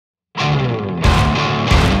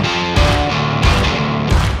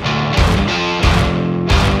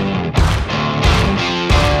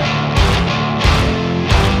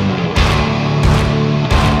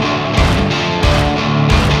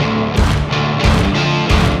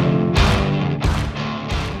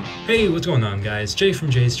Hey, what's going on guys? Jay from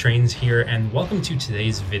Jay's Trains here, and welcome to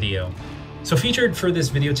today's video. So featured for this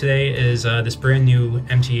video today is this brand new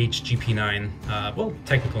MTH GP-9. Well,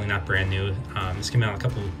 technically not brand new. This came out a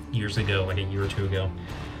couple years ago, like a year or two ago.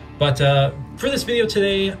 But for this video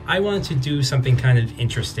today, I wanted to do something kind of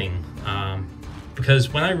interesting.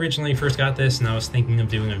 Because when I originally first got this and I was thinking of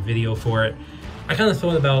doing a video for it, I kind of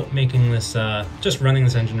thought about making this, just running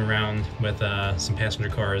this engine around with some passenger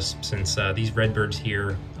cars, since these Redbirds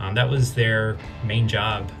here, that was their main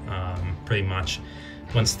job, pretty much,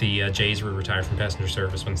 once the J's were retired from passenger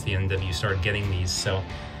service, once the NW started getting these. So,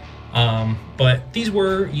 but these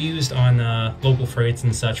were used on local freights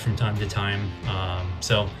and such from time to time.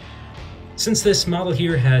 So, since this model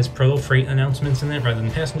here has proto freight announcements in it rather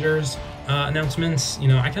than passengers announcements, you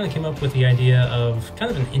know, I kind of came up with the idea of kind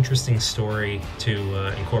of an interesting story to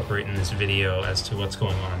incorporate in this video as to what's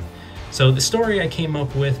going on. So the story I came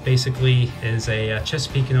up with basically is a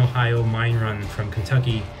Chesapeake and Ohio mine run from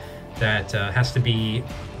Kentucky that has to be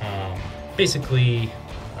basically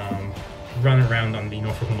run around on the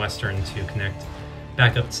Norfolk and Western to connect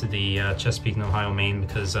back up to the Chesapeake and Ohio main,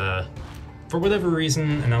 because for whatever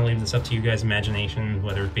reason, and I'll leave this up to you guys' imagination,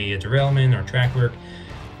 whether it be a derailment or track work,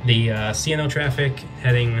 the CNO traffic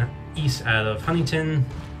heading east out of Huntington,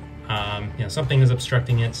 you know, something is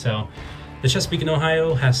obstructing it. So the Chesapeake and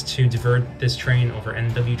Ohio has to divert this train over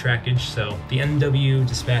NW trackage. So the NW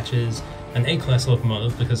dispatches an A-class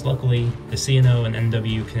locomotive, because luckily the CNO and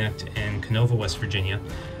NW connect in Canova, West Virginia.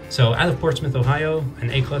 So out of Portsmouth, Ohio, an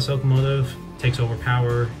A-class locomotive takes over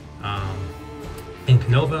power in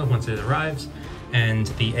Canova once it arrives, and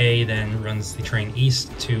the A then runs the train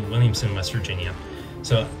east to Williamson, West Virginia.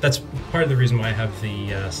 So that's part of the reason why I have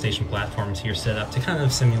the station platforms here set up, to kind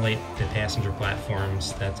of simulate the passenger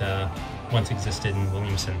platforms that once existed in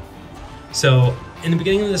Williamson. So in the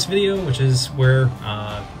beginning of this video, which is where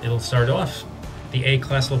it'll start off, the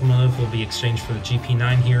A-class locomotive will be exchanged for the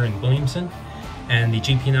GP-9 here in Williamson, and the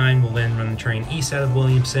GP-9 will then run the train east out of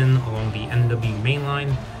Williamson along the NW main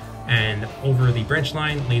line and over the branch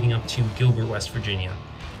line leading up to Gilbert, West Virginia.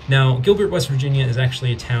 Now, Gilbert, West Virginia is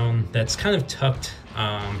actually a town that's kind of tucked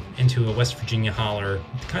into a West Virginia holler,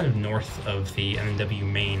 kind of north of the NW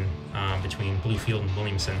main, between Bluefield and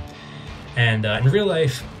Williamson. And in real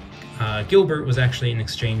life, Gilbert was actually an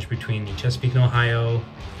exchange between the Chesapeake and Ohio,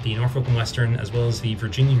 the Norfolk and Western, as well as the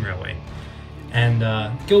Virginian Railway. And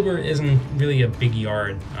Gilbert isn't really a big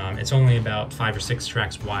yard. It's only about 5 or 6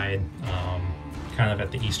 tracks wide, kind of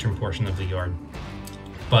at the eastern portion of the yard.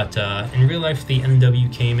 But in real life, the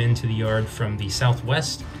NW came into the yard from the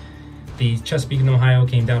southwest. The Chesapeake and Ohio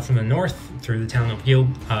came down from the north through the town of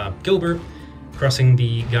Gilbert, crossing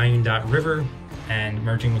the Guyundot River and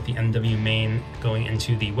merging with the NW main, going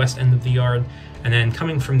into the west end of the yard. And then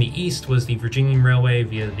coming from the east was the Virginian Railway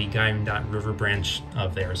via the Guyundot River branch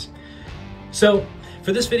of theirs. So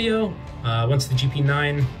for this video, once the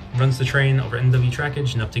GP-9 runs the train over NW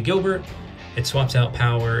trackage and up to Gilbert, it swaps out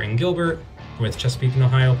power in Gilbert with Chesapeake and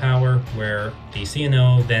Ohio power, where the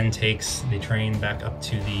CNO then takes the train back up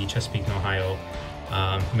to the Chesapeake and Ohio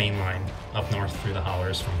main line up north through the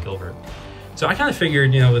hollers from Gilbert. So I kind of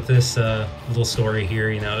figured, you know, with this little story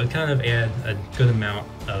here, you know, it kind of add a good amount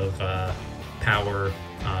of power,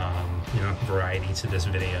 you know, variety to this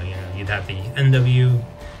video. You know, you'd have the NW,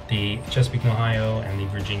 the Chesapeake and Ohio, and the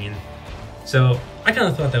Virginian. So I kind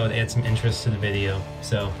of thought that would add some interest to the video.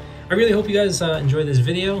 So I really hope you guys enjoy this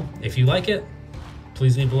video. If you like it,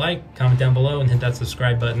 please leave a like, comment down below, and hit that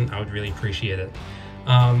subscribe button. I would really appreciate it.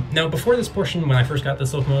 Now, before this portion, when I first got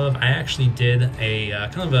this locomotive, I actually did a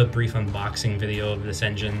kind of a brief unboxing video of this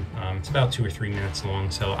engine. It's about 2 or 3 minutes long,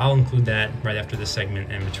 so I'll include that right after this segment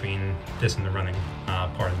in between this and the running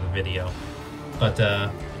part of the video.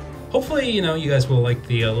 But hopefully, you know, you guys will like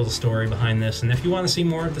the little story behind this, and if you want to see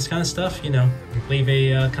more of this kind of stuff, you know, leave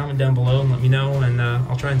a comment down below and let me know, and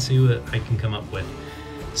I'll try and see what I can come up with.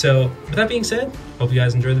 So, with that being said, hope you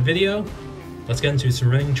guys enjoy the video. Let's get into some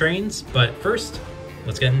running trains, but first,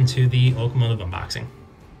 let's get into the locomotive unboxing.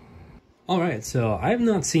 Alright, so I have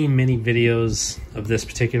not seen many videos of this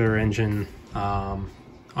particular engine on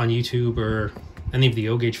YouTube or any of the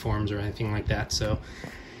O-Gauge forums or anything like that, so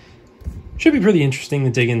should be pretty interesting to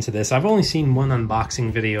dig into this. I've only seen one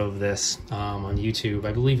unboxing video of this on YouTube.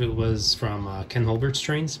 I believe it was from Ken Holbert's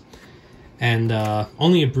Trains, and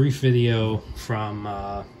only a brief video from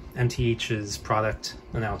MTH's product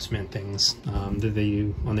announcement things that they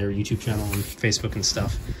do on their YouTube channel and Facebook and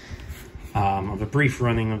stuff, of a brief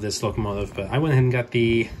running of this locomotive. But I went ahead and got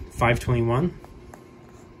the 521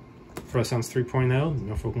 Renaissance 3.0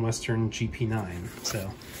 Norfolk and Western GP-9. So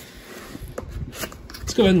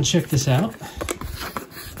let's go ahead and check this out.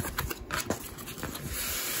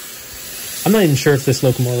 I'm not even sure if this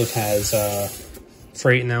locomotive has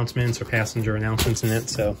freight announcements or passenger announcements in it,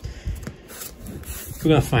 so we're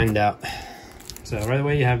gonna find out. So right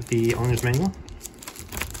away you have the owner's manual.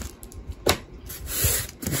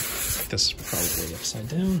 This is probably upside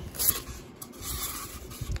down.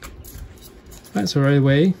 Alright, so right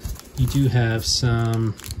away you do have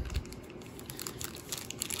some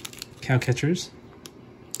cow catchers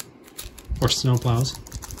or snow plows,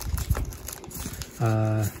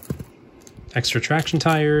 extra traction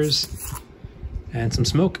tires, and some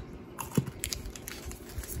smoke.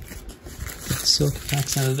 Get the silk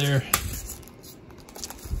packs out of there.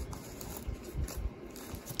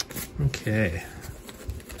 Okay.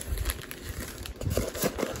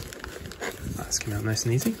 This came out nice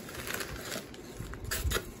and easy.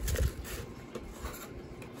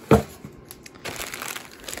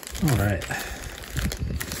 All right.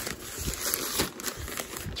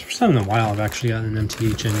 It's the first time in a while I've actually gotten an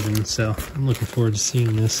MTH engine, so I'm looking forward to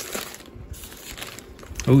seeing this.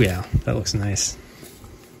 Oh yeah, that looks nice.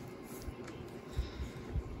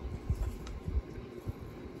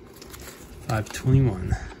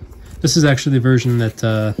 $521. This is actually the version that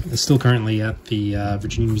is still currently at the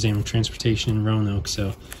Virginia Museum of Transportation in Roanoke,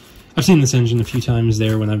 so I've seen this engine a few times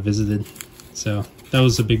there when I've visited, so that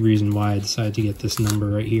was a big reason why I decided to get this number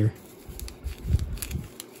right here.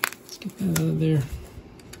 Let's get that out of there.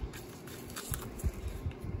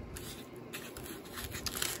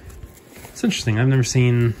 It's interesting, I've never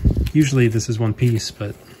seen, usually this is one piece,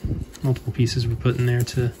 but multiple pieces were put in there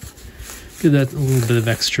to give that a little bit of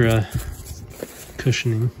extra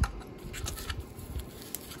cushioning.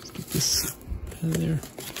 Let's get this out of there.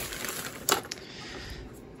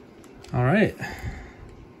 All right.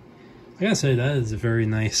 I gotta say, that is a very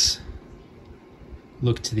nice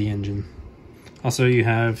look to the engine. Also, you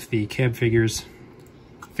have the cab figures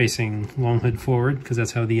facing long hood forward, because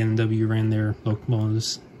that's how the NW ran their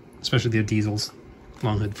locomotives, especially their diesels,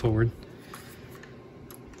 long hood forward.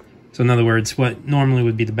 So in other words, what normally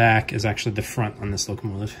would be the back is actually the front on this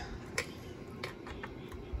locomotive.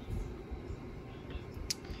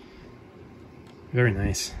 Very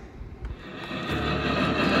nice.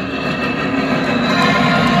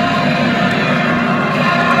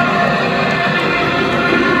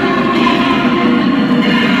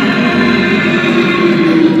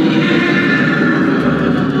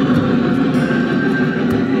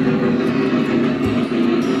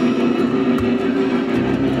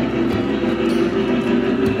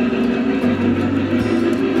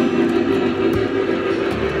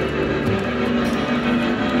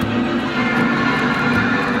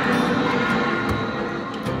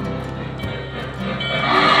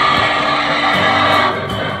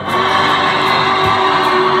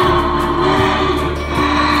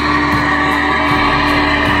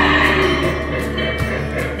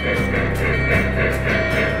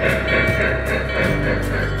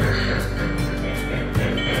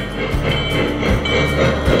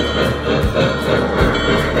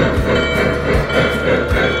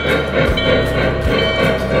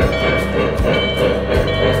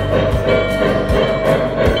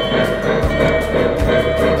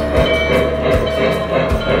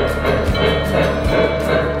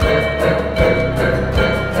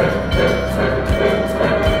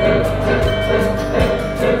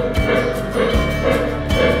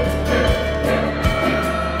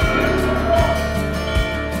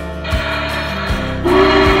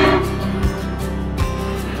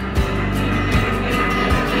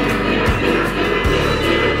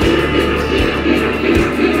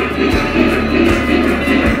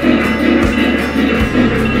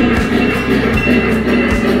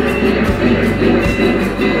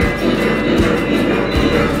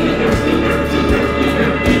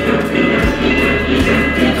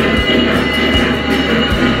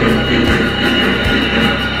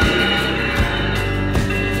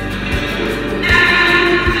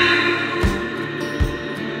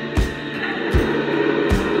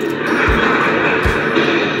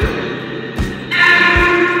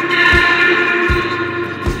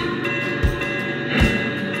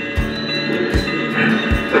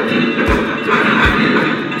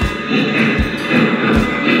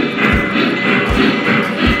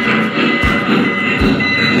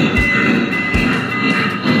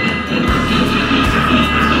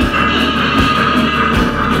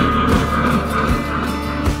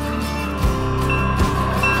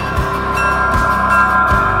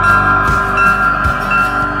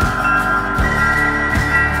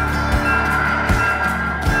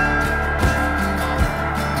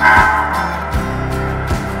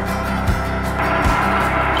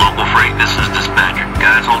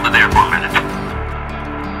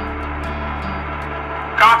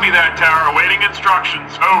 Copy that, tower. Awaiting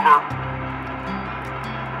instructions. Over.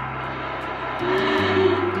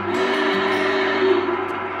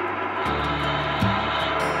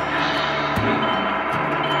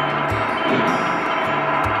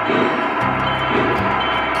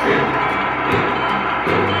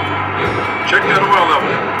 Check that oil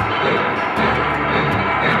level.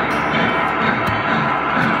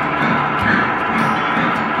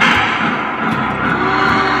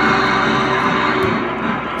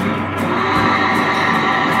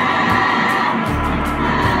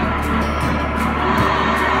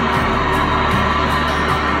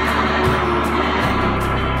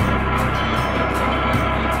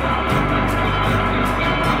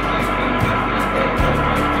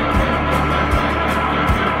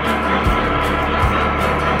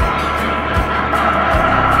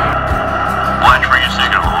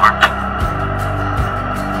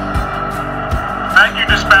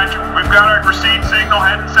 We've got our receipt signal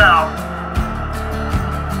heading south.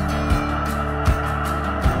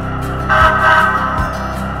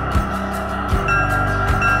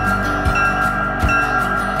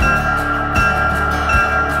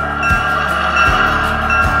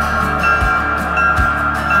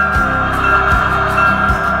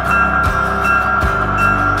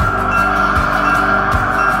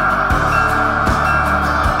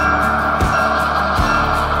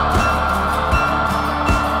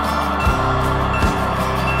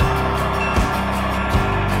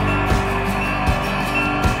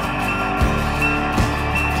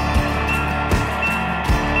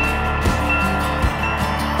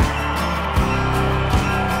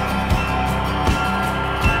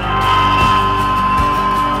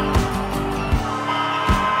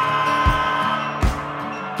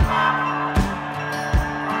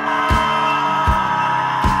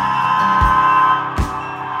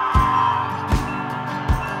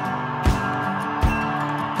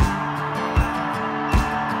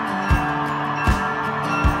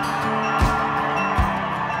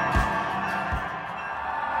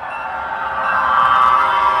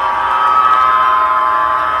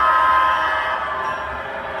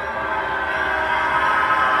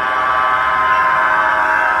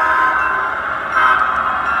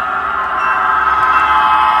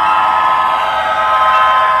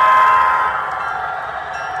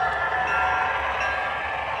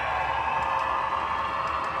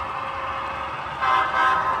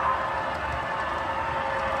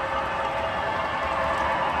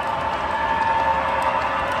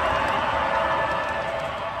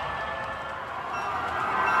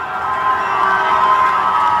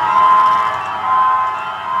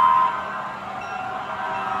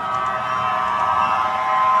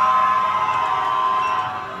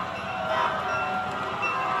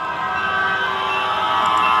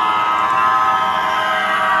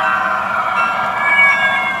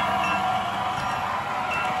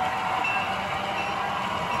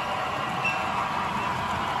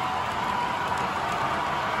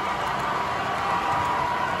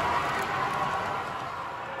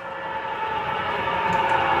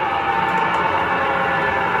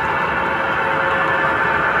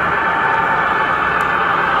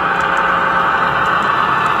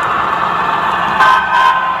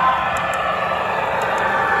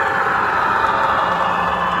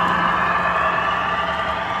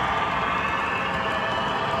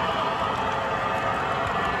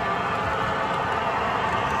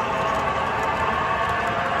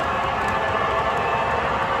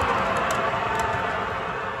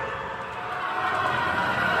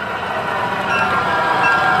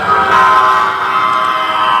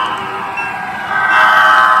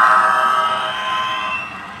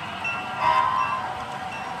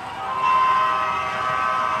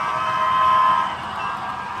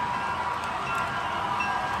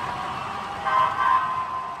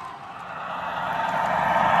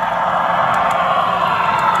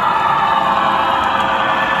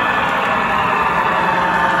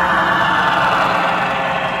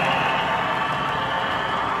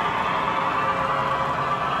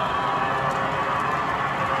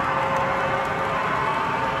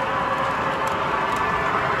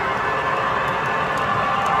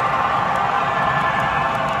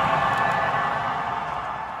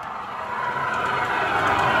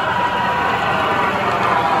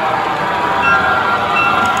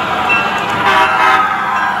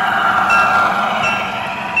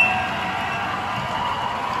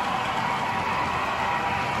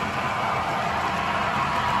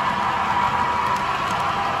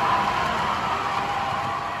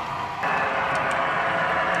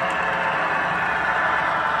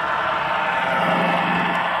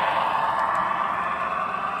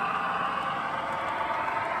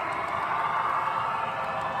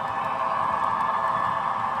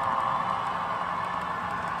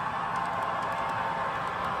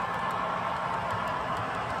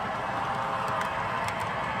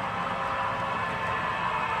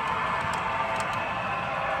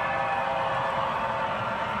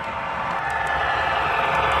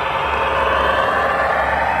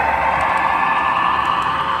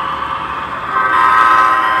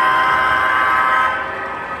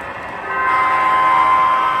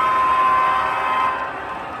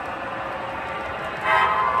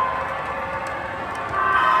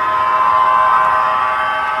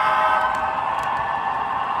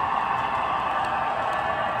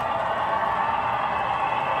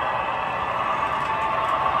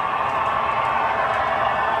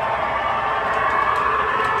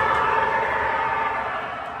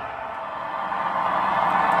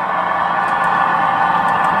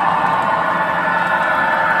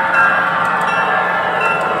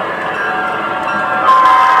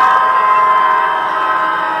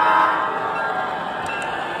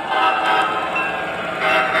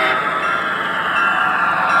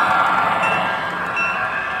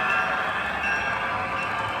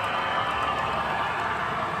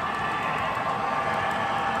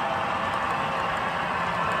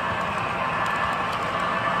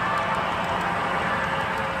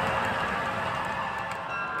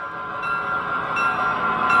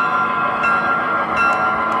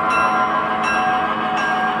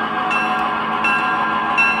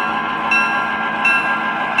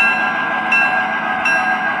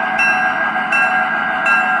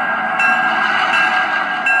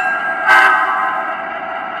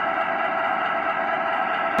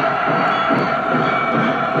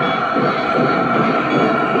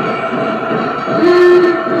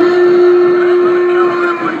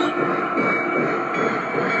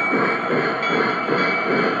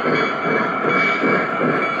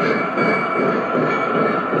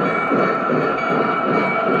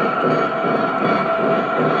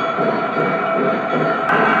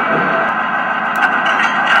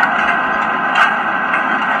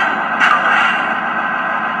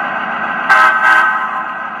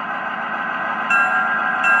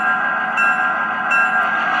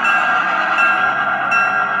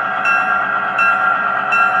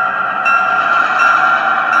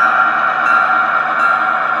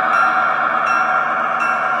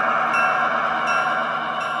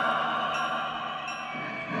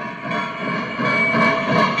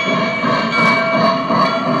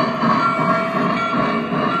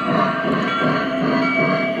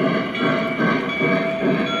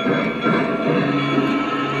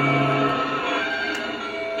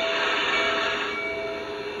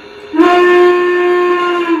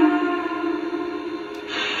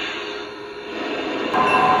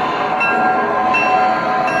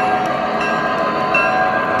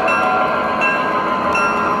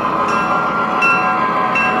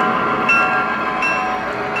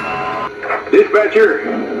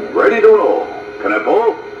 Dispatcher, ready to roll. Can I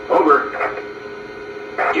pull? Over.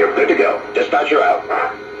 You're good to go. Dispatcher out.